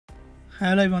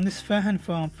Hello everyone, this is Ferhan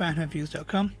from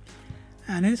FerhanReviews.com,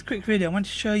 and in this quick video I want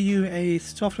to show you a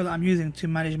software that I'm using to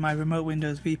manage my remote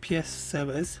Windows VPS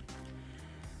servers.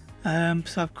 So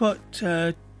I've got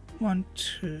 5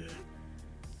 Windows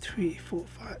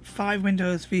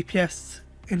VPS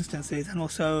instances and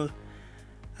also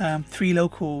 3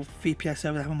 local VPS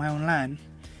servers I have on my own LAN.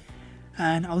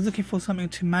 And I was looking for something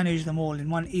to manage them all in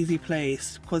one easy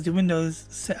place because the Windows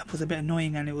setup was a bit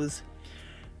annoying and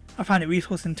I found it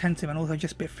resource intensive and also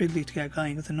just a bit fiddly to get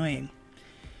going. It was annoying.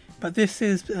 But this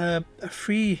is a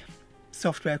free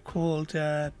software called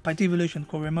by Devolution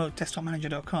called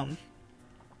RemoteDesktopManager.com.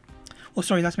 Oh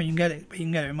sorry, that's where you can get it, but you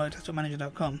can get it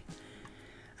RemoteDesktopManager.com.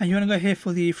 And you want to go here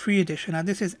for the free edition. Now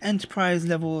this is enterprise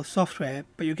level software,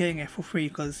 but you're getting it for free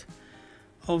because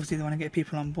obviously they want to get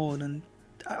people on board, and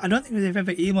I don't think they've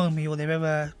ever emailed me or they've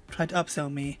ever tried to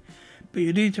upsell me, but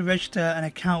you need to register an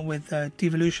account with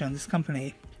Devolution, this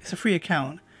company. It's a free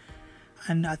account,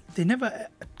 and I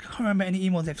can't remember any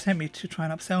emails they've sent me to try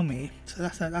and upsell me, so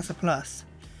that's a plus.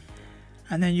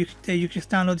 And then you can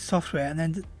just download the software, and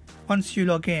then once you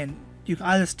log in, you can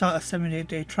either start a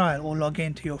 7-day trial or log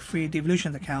into your free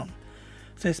Devolution account.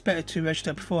 So it's better to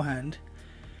register beforehand,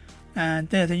 and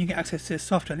then you get access to the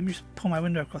software. Let me just pull my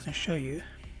window across and show you.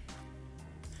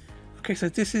 Okay, so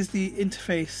this is the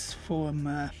interface for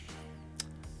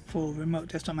Remote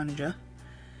Desktop Manager.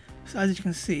 So as you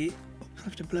can see, I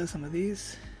have to blur some of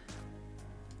these.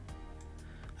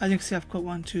 As you can see, I've got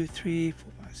 1, 2, 3,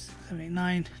 4, 5, 6, 7,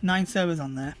 8, 9 servers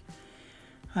on there.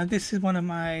 This is one of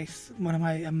my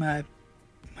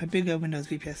bigger Windows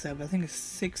VPS servers. I think it's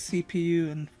 6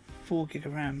 CPU and 4 GB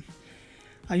of RAM.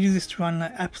 I use this to run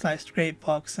like apps like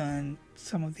Scrapebox and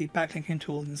some of the backlinking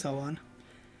tools and so on.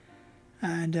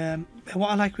 And what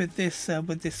I like with this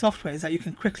software is that you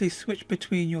can quickly switch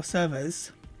between your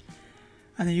servers,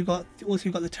 and then you've got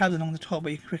the tabs along the top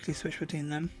where you can quickly switch between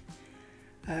them.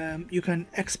 You can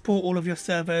export all of your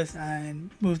servers and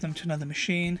move them to another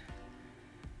machine.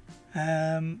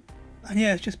 And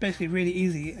yeah, it's just basically really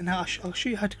easy. And now I'll show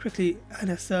you how to quickly add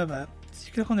a server. So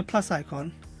you click on the plus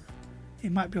icon.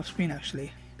 It might be off screen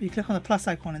actually, but you click on the plus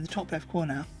icon in the top left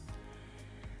corner,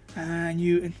 and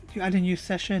you add a new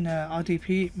session,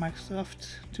 RDP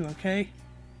Microsoft, to OK.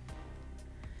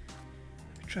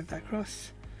 Drag that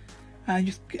across, and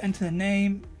just enter the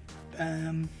name.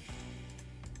 Yeah,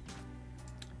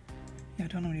 I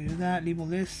don't normally do that. Leave all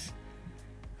this,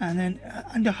 and then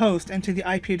under host, enter the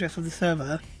IP address of the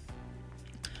server.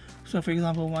 So for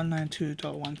example,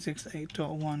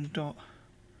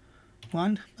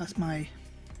 192.168.1.1. That's my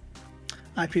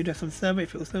IP address of the server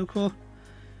if it was local.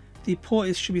 The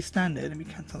port should be standard. Let me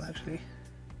cancel that actually.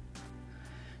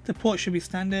 The port should be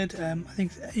standard. I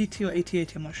think it's 80 or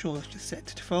 8080, I'm not sure. It's just set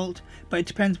to default, but it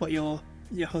depends what your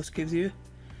host gives you.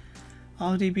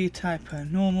 RDB type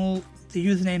normal. The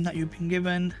username that you've been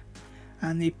given,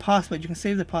 and the password. You can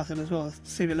save the password as well.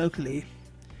 Save it locally.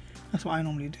 That's what I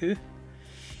normally do.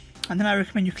 And then I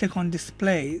recommend you click on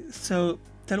display. So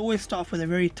they'll always start off with a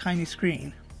very tiny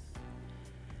screen.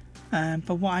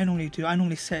 But what I normally do, I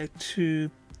normally set it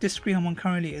to, this screen I'm on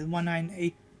currently is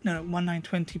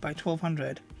 1920 by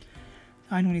 1200.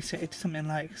 I normally set it to something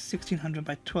like 1600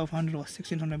 by 1200 or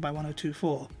 1600 by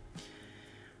 1024.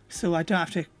 So I don't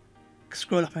have to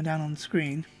scroll up and down on the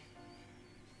screen.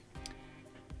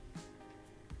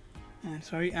 And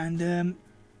sorry, and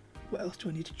what else do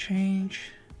I need to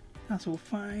change? That's all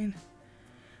fine.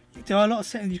 There are a lot of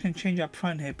settings you can change up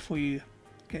front here before you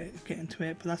get into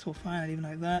it, but that's all fine. I leave it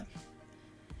like that.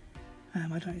 I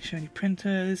don't need to show any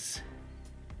printers.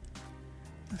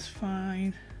 That's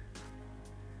fine.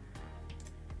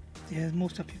 Yeah, there's more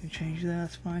stuff you can change there.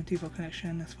 That's fine. Default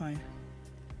connection. That's fine.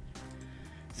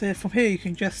 So from here you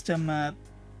can just so I'm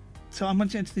going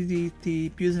to enter the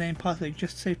username and password.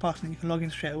 Just save password and you can log in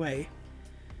straight away.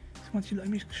 So once let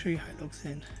me show you how it logs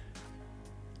in.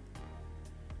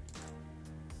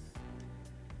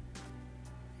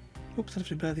 Oops, I have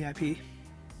to blur the IP.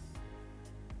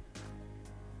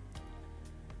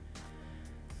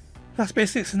 That's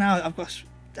basic. So now I've got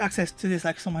access to this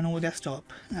like it's on my normal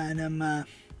desktop, and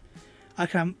I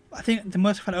think the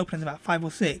most I've had open is about 5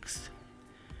 or 6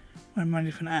 when I'm running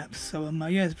different apps. So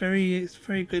yeah, it's very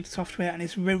good software, and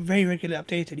it's very regularly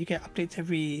updated. You get updates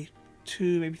every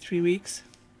 2, maybe 3 weeks.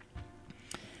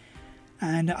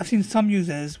 And I've seen some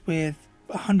users with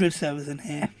 100 servers in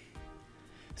here.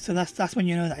 So that's when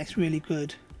you know that it's really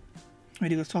good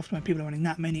software when people are running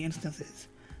that many instances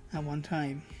at one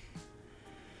time.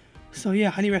 So yeah,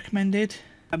 highly recommended.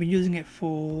 I've been using it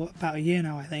for about a year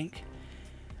now, I think,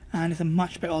 and it's a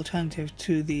much better alternative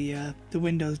to the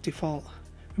Windows default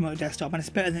remote desktop, and it's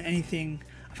better than anything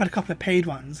I've had a couple of paid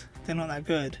ones, they're not that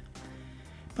good.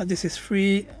 But this is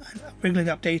free,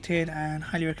 regularly updated, and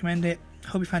highly recommend it.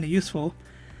 Hope you found it useful.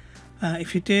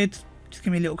 If you did, just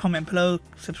give me a little comment below,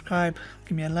 subscribe,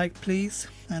 give me a like please,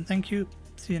 and thank you.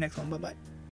 See you next one, bye bye.